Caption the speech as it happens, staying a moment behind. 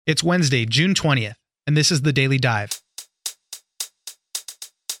It's Wednesday, June 20th, and this is the Daily Dive.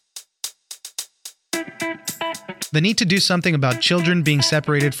 The need to do something about children being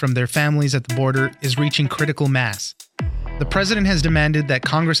separated from their families at the border is reaching critical mass. The president has demanded that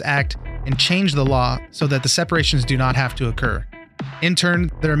Congress act and change the law so that the separations do not have to occur. In turn,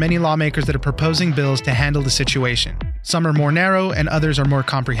 there are many lawmakers that are proposing bills to handle the situation. Some are more narrow and others are more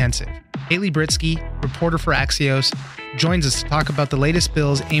comprehensive. Haley Britsky, reporter for Axios, joins us to talk about the latest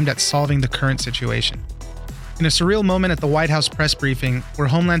bills aimed at solving the current situation. In a surreal moment at the White House press briefing, where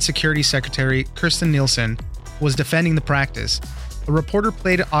Homeland Security Secretary Kirstjen Nielsen was defending the practice, a reporter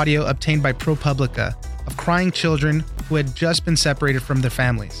played audio obtained by ProPublica of crying children who had just been separated from their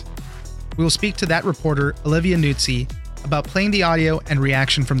families. We will speak to that reporter, Olivia Nuzzi, about playing the audio and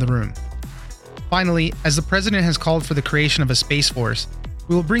reaction from the room. Finally, as the president has called for the creation of a space force,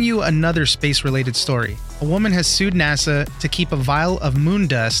 we will bring you another space-related story. A woman has sued NASA to keep a vial of moon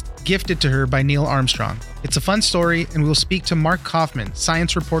dust gifted to her by Neil Armstrong. It's a fun story, and we will speak to Mark Kaufman,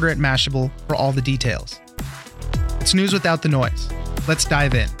 science reporter at Mashable, for all the details. It's news without the noise. Let's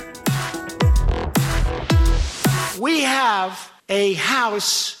dive in. We have a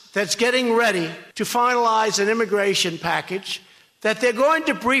House that's getting ready to finalize an immigration package that they're going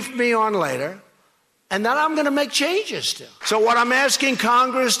to brief me on later, and that I'm going to make changes to. So what I'm asking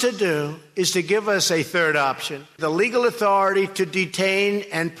Congress to do is to give us a third option, the legal authority to detain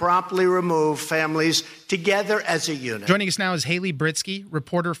and promptly remove families together as a unit. Joining us now is Haley Britsky,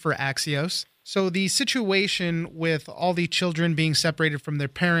 reporter for Axios. So the situation with all the children being separated from their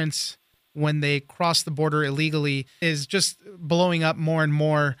parents when they cross the border illegally is just blowing up more and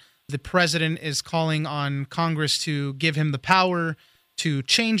more. The president is calling on Congress to give him the power to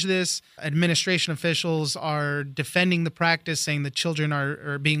change this. Administration officials are defending the practice, saying the children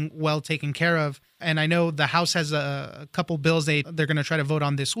are being well taken care of. And I know the House has a couple bills they're going to try to vote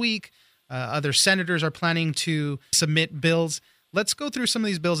on this week. Other senators are planning to submit bills. Let's go through some of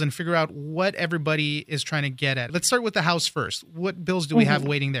these bills and figure out what everybody is trying to get at. Let's start with the House first. What bills do we have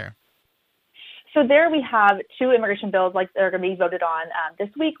waiting there? So there we have two immigration bills like they're going to be voted on this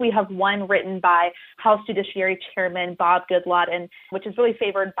week. We have one written by House Judiciary Chairman Bob Goodlatte, which is really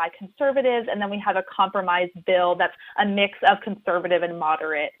favored by conservatives. And then we have a compromise bill that's a mix of conservative and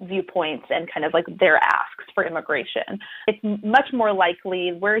moderate viewpoints and kind of like their asks for immigration. It's much more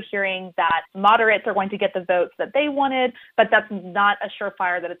likely we're hearing that moderates are going to get the votes that they wanted, but that's not a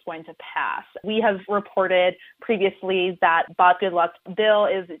surefire that it's going to pass. We have reported previously that Bob Goodlatte's bill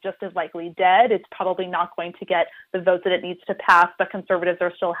is just as likely dead. It's probably not going to get the votes that it needs to pass, but conservatives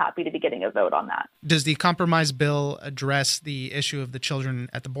are still happy to be getting a vote on that. Does the compromise bill address the issue of the children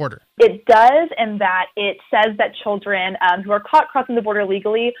at the border? It does, in that it says that children who are caught crossing the border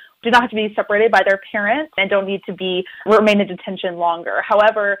legally do not have to be separated by their parents and don't need to remain in detention longer.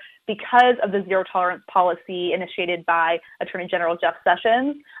 However, because of the zero tolerance policy initiated by Attorney General Jeff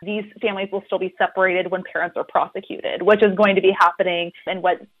Sessions, these families will still be separated when parents are prosecuted, which is going to be happening in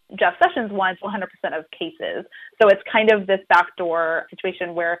what Jeff Sessions wants 100% of cases. So it's kind of this backdoor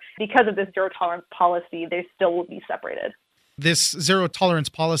situation where because of this zero tolerance policy, they still will be separated. This zero tolerance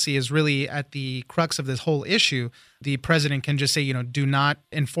policy is really at the crux of this whole issue. The president can just say, do not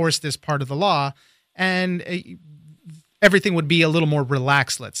enforce this part of the law, and everything would be a little more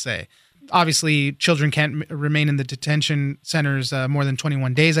relaxed, let's say. Obviously, children can't remain in the detention centers more than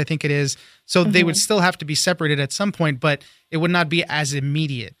 21 days, I think it is. So they would still have to be separated at some point, but it would not be as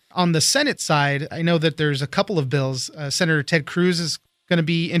immediate. On the Senate side, I know that there's a couple of bills. Senator Ted Cruz is going to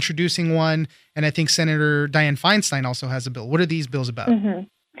be introducing one, and I think Senator Dianne Feinstein also has a bill. What are these bills about?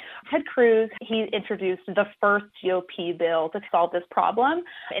 Ted Cruz, he introduced the first GOP bill to solve this problem,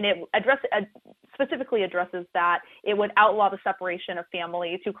 and it specifically addresses that it would outlaw the separation of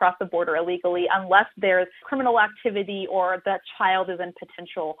families who cross the border illegally unless there's criminal activity or the child is in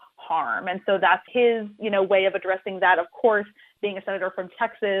potential harm. And so that's his, way of addressing that. Of course, being a senator from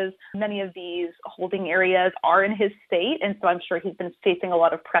Texas, many of these holding areas are in his state, and so I'm sure he's been facing a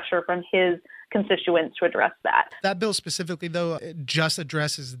lot of pressure from his constituents to address that. That bill specifically, though, just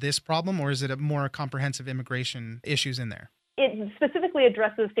addresses this problem, or is it a more comprehensive immigration issues in there? It specifically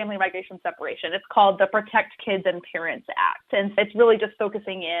addresses family migration separation. It's called the Protect Kids and Parents Act, and it's really just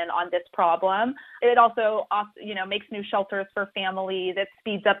focusing in on this problem. It also, makes new shelters for families. It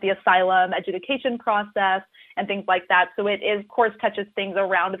speeds up the asylum adjudication process and things like that. So it, of course, touches things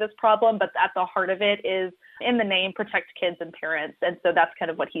around this problem, but at the heart of it is, in the name, Protect Kids and Parents, and so that's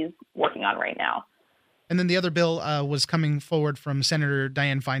kind of what he's working on right now. And then the other bill was coming forward from Senator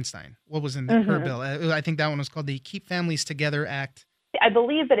Dianne Feinstein. What was in her bill? I think that one was called the Keep Families Together Act. I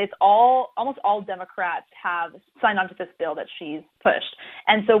believe that almost all Democrats have signed onto this bill that she's pushed.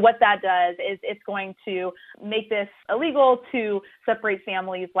 And so what that does is it's going to make this illegal to separate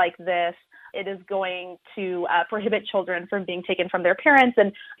families like this. It is going to prohibit children from being taken from their parents.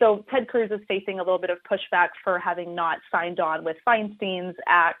 And so Ted Cruz is facing a little bit of pushback for having not signed on with Feinstein's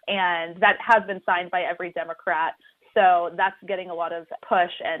Act, and that has been signed by every Democrat. So that's getting a lot of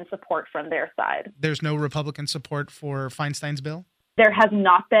push and support from their side. There's no Republican support for Feinstein's bill? There has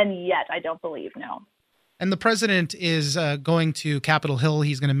not been yet, I don't believe, no. And the president is going to Capitol Hill.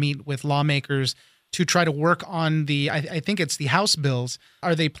 He's going to meet with lawmakers to try to work on I think it's the House bills.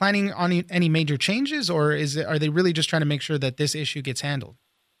 Are they planning on any major changes, or are they really just trying to make sure that this issue gets handled?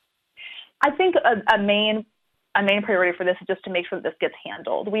 I think a main priority for this is just to make sure that this gets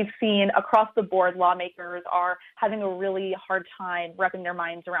handled. We've seen across the board lawmakers are having a really hard time wrapping their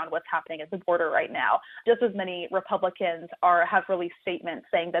minds around what's happening at the border right now. Just as many Republicans have released statements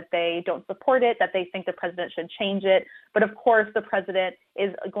saying that they don't support it, that they think the president should change it. But of course, the president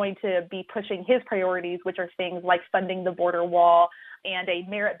is going to be pushing his priorities, which are things like funding the border wall and a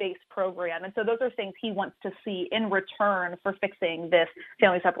merit-based program. And so those are things he wants to see in return for fixing this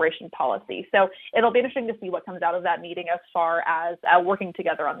family separation policy. So it'll be interesting to see what comes out of that meeting as far as working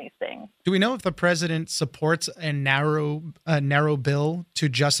together on these things. Do we know if the president supports a narrow bill to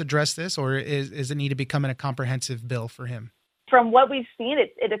just address this, or is it need to become a comprehensive bill for him? From what we've seen,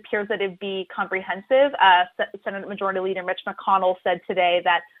 it appears that it'd be comprehensive. Senate Majority Leader Mitch McConnell said today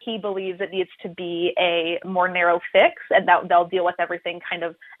that he believes it needs to be a more narrow fix, and that they'll deal with everything kind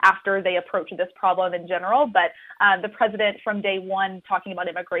of after they approach this problem in general. But the president, from day one, talking about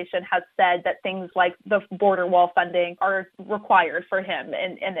immigration, has said that things like the border wall funding are required for him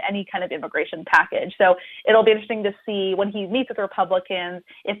in any kind of immigration package. So it'll be interesting to see when he meets with Republicans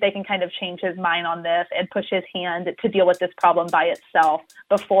if they can kind of change his mind on this and push his hand to deal with this problem by itself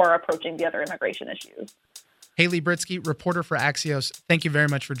before approaching the other immigration issues. Haley Britsky, reporter for Axios, thank you very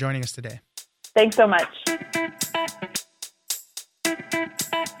much for joining us today. Thanks so much. ¿De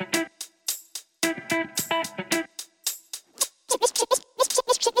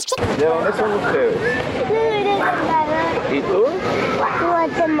dónde son ustedes? ¿Y tú?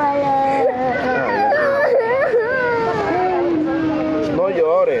 Guatemala. No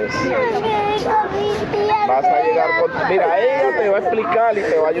llores. Vas a llegar con... Mira, ella te va a explicar y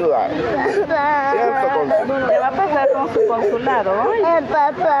te va a ayudar. ¿Cierto, Consul? ¿Qué va a pasar con su consulado?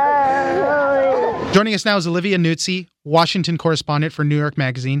 Papá. Joining us now is Olivia Nuzzi, Washington correspondent for New York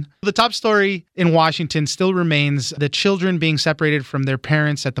Magazine. The top story in Washington still remains the children being separated from their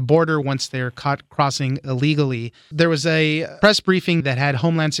parents at the border once they're caught crossing illegally. There was a press briefing that had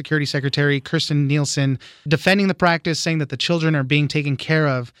Homeland Security Secretary Kirstjen Nielsen defending the practice, saying that the children are being taken care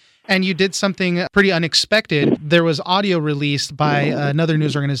of. And you did something pretty unexpected. There was audio released by another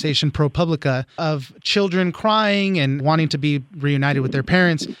news organization, ProPublica, of children crying and wanting to be reunited with their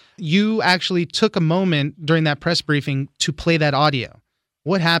parents. You actually took a moment during that press briefing to play that audio.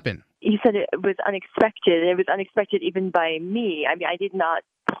 What happened? You said it was unexpected. It was unexpected even by me. I mean, I did not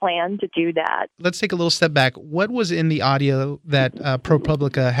plan to do that. Let's take a little step back. What was in the audio that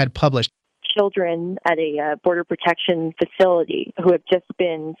ProPublica had published? Children at a border protection facility who have just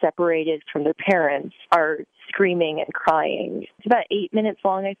been separated from their parents are screaming and crying. It's about 8 minutes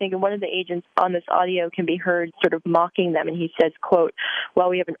long, I think, and one of the agents on this audio can be heard sort of mocking them, and he says, quote, "Well,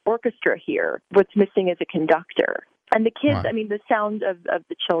 we have an orchestra here. What's missing is a conductor." And the kids, wow. I mean, the sound of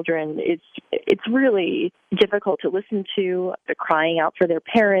the children, it's really difficult to listen to. They're crying out for their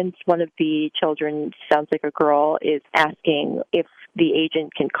parents. One of the children, sounds like a girl, is asking if the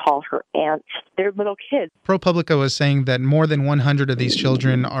agent can call her aunt. They're little kids. ProPublica was saying that more than 100 of these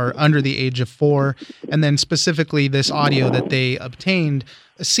children are under the age of 4. And then specifically this audio that they obtained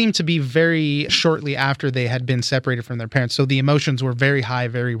seemed to be very shortly after they had been separated from their parents. So the emotions were very high,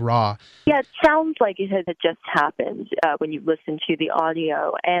 very raw. Yeah, it sounds like it had just happened when you listen to the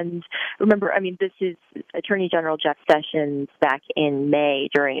audio. And remember, I mean, this is Attorney General Jeff Sessions back in May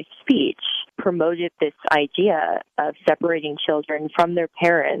during a speech promoted this idea of separating children from their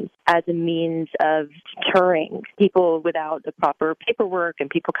parents as a means of deterring people without the proper paperwork and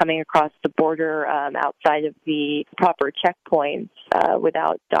people coming across the border outside of the proper checkpoints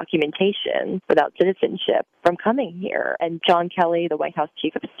without documentation, without citizenship from coming here. And John Kelly, the White House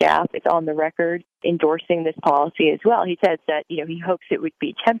Chief of Staff, is on the record endorsing this policy as well. He says that, you know, he hopes it would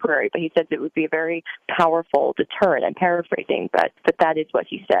be temporary, but he says it would be a very powerful deterrent. I'm paraphrasing, but that is what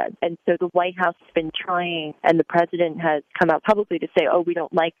he said. And so the White House has been trying, and the president has come out publicly to say, oh, we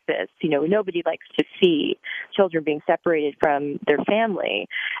don't like this. You know, nobody likes to see children being separated from their family.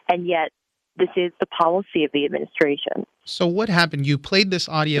 And yet this is the policy of the administration. So what happened? You played this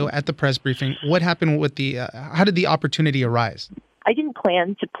audio at the press briefing. What happened with how did the opportunity arise? I didn't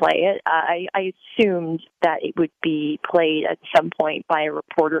plan to play it. I assumed that it would be played at some point by a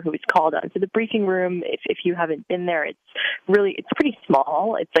reporter who was called on. So the briefing room, if you haven't been there, it's pretty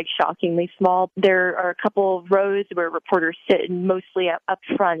small. It's like shockingly small. There are a couple of rows where reporters sit, and mostly up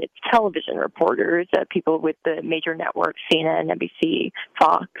front, it's television reporters, people with the major networks, CNN, NBC,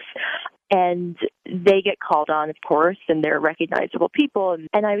 Fox. And they get called on, of course, and they're recognizable people.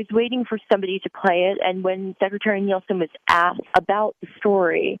 And I was waiting for somebody to play it. And when Secretary Nielsen was asked about the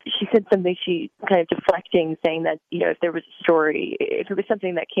story, she said something, she kind of deflecting, saying that, if there was a story, if it was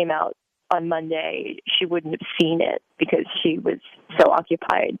something that came out on Monday, she wouldn't have seen it because she was so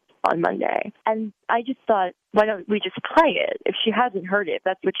occupied on Monday. And I just thought, why don't we just play it? If she hasn't heard it, if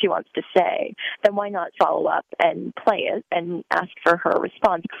that's what she wants to say, then why not follow up and play it and ask for her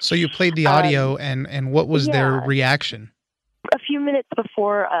response? So you played the audio, and what was their reaction? A few minutes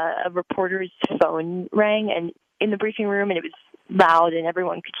before, a reporter's phone rang, and in the briefing room, and it was loud and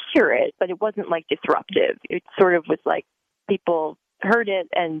everyone could hear it, but it wasn't like disruptive. It sort of was like people heard it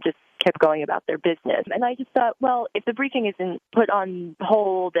and just kept going about their business. And I just thought, well, if the briefing isn't put on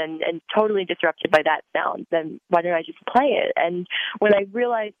hold and totally disrupted by that sound, then why don't I just play it? And when I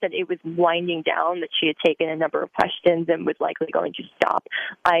realized that it was winding down, that she had taken a number of questions and was likely going to stop,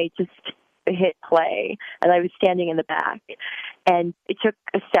 I just hit play, and I was standing in the back. And it took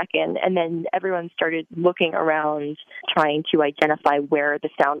a second, and then everyone started looking around, trying to identify where the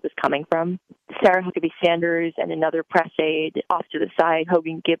sound was coming from. Sarah Huckabee Sanders and another press aide off to the side,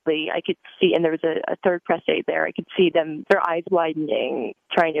 Hogan Gidley, I could see, and there was a third press aide there. I could see them, their eyes widening,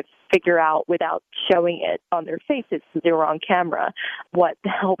 trying to figure out, without showing it on their faces, they were on camera, what the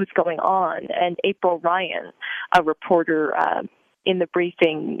hell was going on. And April Ryan, a reporter, in the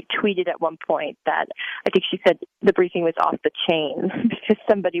briefing, tweeted at one point that, I think she said the briefing was off the chain because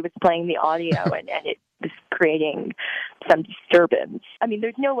somebody was playing the audio and it was creating some disturbance. I mean,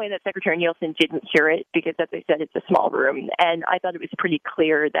 there's no way that Secretary Nielsen didn't hear it because, as I said, it's a small room. And I thought it was pretty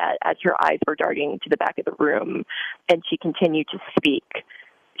clear that as her eyes were darting to the back of the room and she continued to speak,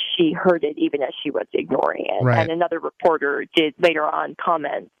 she heard it even as she was ignoring it. Right. And another reporter did later on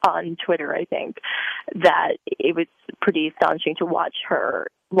comment on Twitter, I think, that it was pretty astonishing to watch her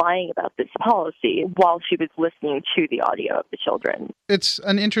lying about this policy while she was listening to the audio of the children. It's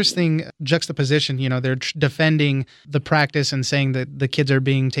an interesting juxtaposition. They're defending the practice and saying that the kids are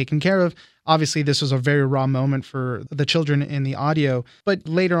being taken care of. Obviously, this was a very raw moment for the children in the audio. But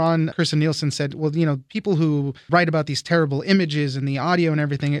later on, Kirstjen Nielsen said, well, people who write about these terrible images and the audio and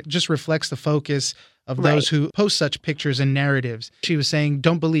everything, it just reflects the focus of those who post such pictures and narratives. She was saying,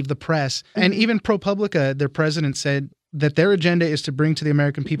 don't believe the press. And even ProPublica, their president, said that their agenda is to bring to the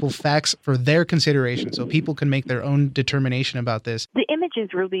American people facts for their consideration so people can make their own determination about this. The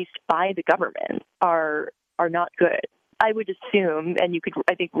images released by the government are not good. I would assume, and you could,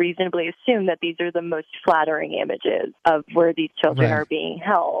 I think, reasonably assume that these are the most flattering images of where these children are being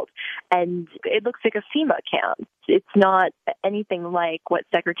held. And it looks like a FEMA camp. It's not anything like what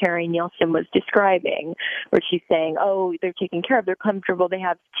Secretary Nielsen was describing, where she's saying, oh, they're taken care of, they're comfortable, they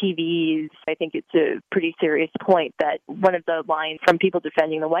have TVs. I think it's a pretty serious point that one of the lines from people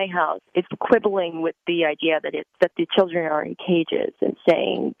defending the White House is quibbling with the idea that the children are in cages and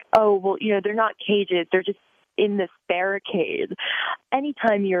saying, oh, well, they're not cages, they're just in this barricade.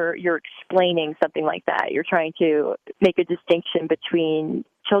 Anytime you're explaining something like that, you're trying to make a distinction between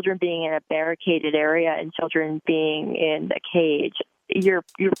children being in a barricaded area and children being in a cage. You're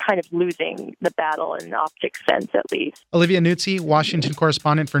kind of losing the battle in an optic sense, at least. Olivia Nuzzi, Washington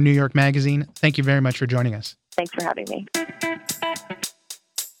correspondent for New York Magazine. Thank you very much for joining us. Thanks for having me.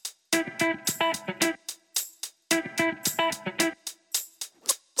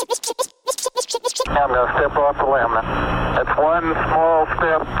 I'm going to step off the limb. That's one small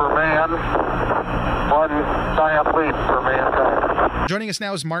step for man, one giant leap for mankind. Joining us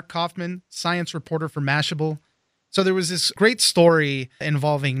now is Mark Kaufman, science reporter for Mashable. So there was this great story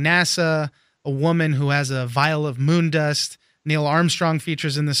involving NASA, a woman who has a vial of moon dust. Neil Armstrong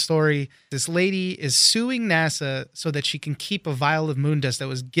features in this story. This lady is suing NASA so that she can keep a vial of moon dust that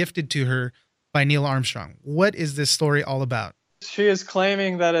was gifted to her by Neil Armstrong. What is this story all about? She is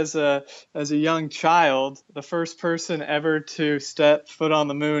claiming that as a young child, the first person ever to step foot on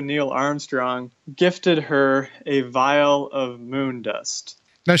the moon, Neil Armstrong, gifted her a vial of moon dust.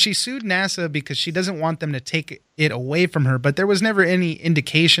 Now, she sued NASA because she doesn't want them to take it away from her, but there was never any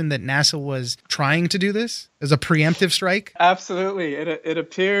indication that NASA was trying to do this as a preemptive strike? Absolutely. It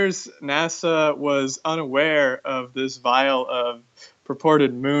appears NASA was unaware of this vial of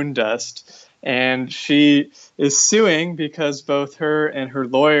purported moon dust. And she is suing because both her and her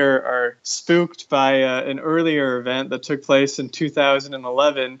lawyer are spooked by an earlier event that took place in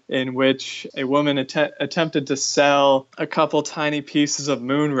 2011 in which a woman attempted to sell a couple tiny pieces of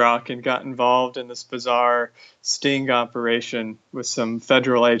moon rock and got involved in this bizarre sting operation with some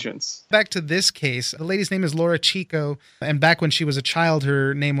federal agents. Back to this case, the lady's name is Laura Chico, and back when she was a child,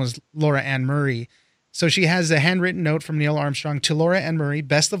 her name was Laura Ann Murray. So she has a handwritten note from Neil Armstrong to Laura Ann Murray,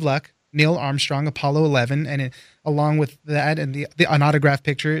 best of luck. Neil Armstrong, Apollo 11, and along with that and an autograph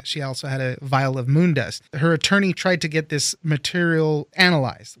picture, she also had a vial of moon dust. Her attorney tried to get this material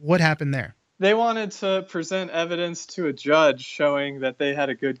analyzed. What happened there? They wanted to present evidence to a judge showing that they had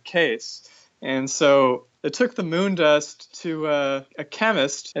a good case. And so it took the moon dust to a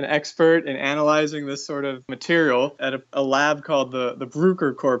chemist, an expert in analyzing this sort of material at a lab called the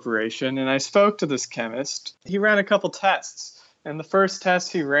Bruker Corporation. And I spoke to this chemist. He ran a couple tests. And the first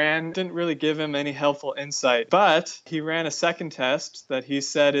test he ran didn't really give him any helpful insight. But he ran a second test that he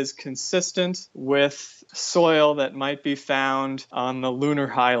said is consistent with soil that might be found on the lunar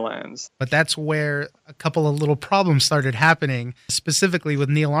highlands. But that's where a couple of little problems started happening, specifically with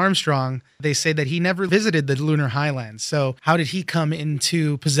Neil Armstrong. They say that he never visited the lunar highlands. So how did he come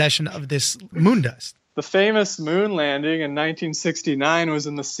into possession of this moon dust? The famous moon landing in 1969 was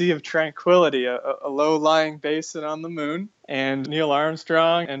in the Sea of Tranquility, a low-lying basin on the moon. And Neil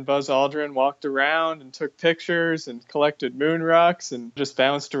Armstrong and Buzz Aldrin walked around and took pictures and collected moon rocks and just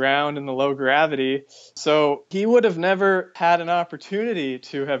bounced around in the low gravity. So he would have never had an opportunity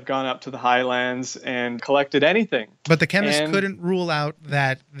to have gone up to the highlands and collected anything. But the chemist couldn't rule out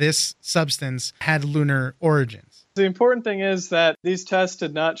that this substance had lunar origins. The important thing is that these tests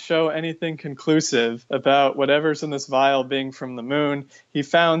did not show anything conclusive about whatever's in this vial being from the moon. He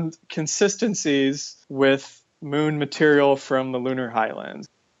found consistencies with moon material from the lunar highlands.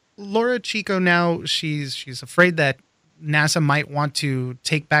 Laura Chico now, she's afraid that NASA might want to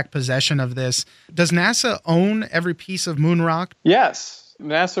take back possession of this. Does NASA own every piece of moon rock? Yes.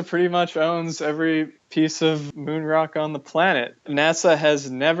 NASA pretty much owns every piece of moon rock on the planet. NASA has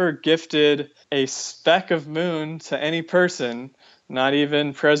never gifted a speck of moon to any person, not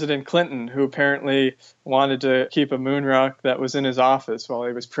even President Clinton, who apparently wanted to keep a moon rock that was in his office while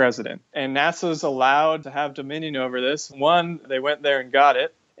he was president. And NASA's allowed to have dominion over this. One, they went there and got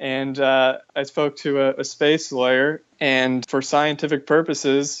it. And I spoke to a space lawyer, and for scientific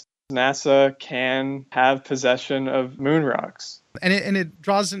purposes, NASA can have possession of moon rocks. And it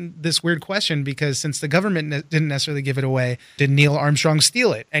draws in this weird question, because since the government didn't necessarily give it away, did Neil Armstrong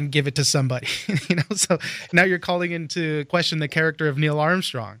steal it and give it to somebody? So now you're calling into question the character of Neil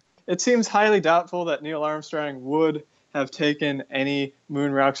Armstrong. It seems highly doubtful that Neil Armstrong would have taken any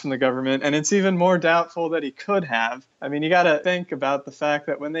moon rocks from the government, and it's even more doubtful that he could have. I mean, you got to think about the fact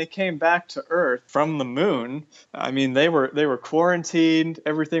that when they came back to Earth from the moon, I mean, they were quarantined.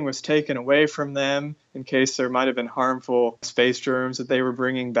 Everything was taken away from them in case there might have been harmful space germs that they were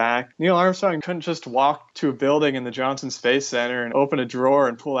bringing back. Neil Armstrong couldn't just walk to a building in the Johnson Space Center and open a drawer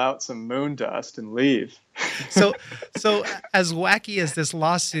and pull out some moon dust and leave. So as wacky as this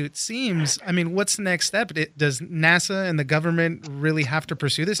lawsuit seems, I mean, what's the next step? Does NASA and the government really have to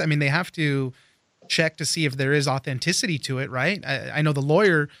pursue this? I mean, they have to check to see if there is authenticity to it, right? I know the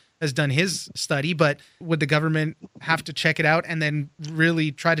lawyer has done his study, but would the government have to check it out and then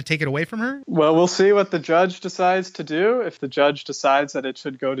really try to take it away from her? Well, we'll see what the judge decides to do. If the judge decides that it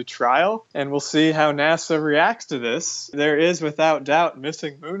should go to trial, and we'll see how NASA reacts to this. There is, without doubt,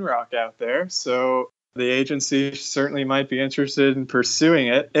 missing moon rock out there. So the agency certainly might be interested in pursuing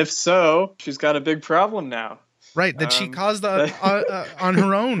it. If so, she's got a big problem now. Right, that she caused on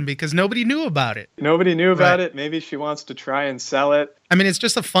her own because nobody knew about it. Nobody knew about it. Maybe she wants to try and sell it. I mean, it's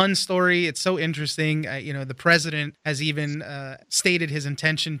just a fun story. It's so interesting. The president has even stated his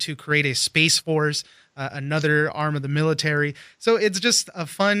intention to create a space force, another arm of the military. So it's just a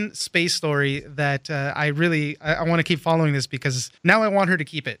fun space story that I want to keep following this, because now I want her to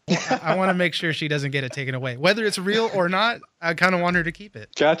keep it. I want to make sure she doesn't get it taken away. Whether it's real or not, I kind of want her to keep it.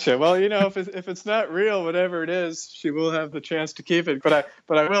 Gotcha. Well, if it's not real, whatever it is, she will have the chance to keep it. But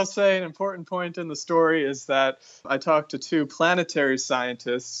I will say an important point in the story is that I talked to two planetary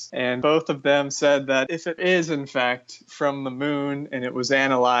scientists, and both of them said that if it is in fact from the moon and it was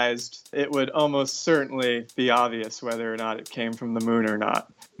analyzed, it would almost certainly be obvious whether or not it came from the moon or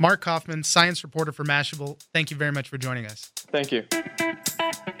not. Mark Kaufman, science reporter for Mashable, thank you very much for joining us. Thank you.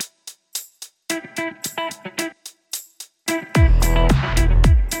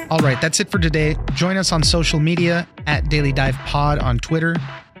 All right, that's it for today. Join us on social media at Daily Dive Pod on Twitter.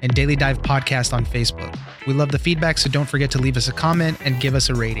 and Daily Dive Podcast on Facebook. We love the feedback, so don't forget to leave us a comment and give us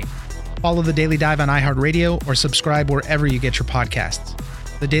a rating. Follow The Daily Dive on iHeartRadio or subscribe wherever you get your podcasts.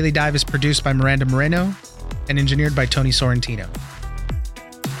 The Daily Dive is produced by Miranda Moreno and engineered by Tony Sorrentino.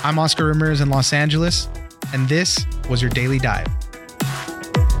 I'm Oscar Ramirez in Los Angeles, and this was your Daily Dive.